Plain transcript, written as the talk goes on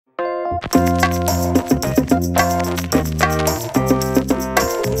Hi,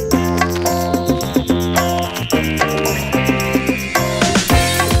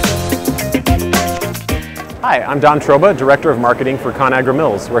 I'm Don Troba, Director of Marketing for ConAgra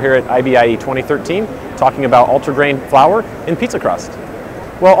Mills. We're here at IBIE 2013 talking about Ultragrain flour in pizza crust.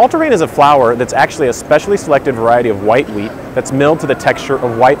 Well, Ultragrain is a flour that's actually a specially selected variety of white wheat that's milled to the texture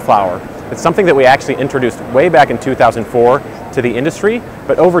of white flour. It's something that we actually introduced way back in 2004 to the industry,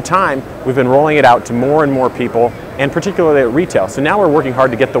 but over time we've been rolling it out to more and more people, and particularly at retail. So now we're working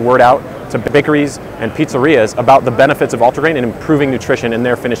hard to get the word out to bakeries and pizzerias about the benefits of Ultragrain and improving nutrition in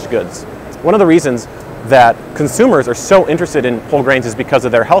their finished goods. One of the reasons that consumers are so interested in whole grains is because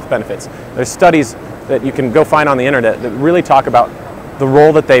of their health benefits. There's studies that you can go find on the internet that really talk about the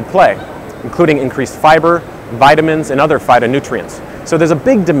role that they play, including increased fiber, vitamins, and other phytonutrients. So there's a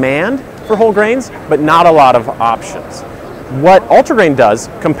big demand for whole grains, but not a lot of options. What Ultragrain does,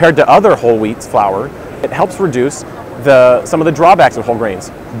 compared to other whole wheat flour, it helps reduce some of the drawbacks of whole grains: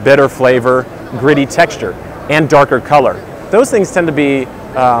 bitter flavor, gritty texture, and darker color. Those things tend to be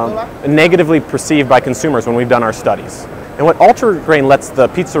negatively perceived by consumers when we've done our studies. And what Ultragrain lets the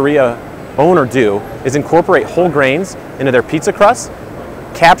pizzeria owner do is incorporate whole grains into their pizza crust,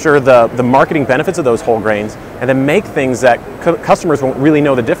 capture the marketing benefits of those whole grains, and then make things that customers won't really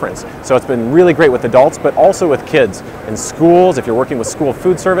know the difference. So it's been really great with adults, but also with kids in schools. If you're working with school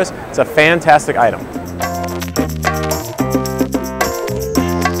food service, it's a fantastic item.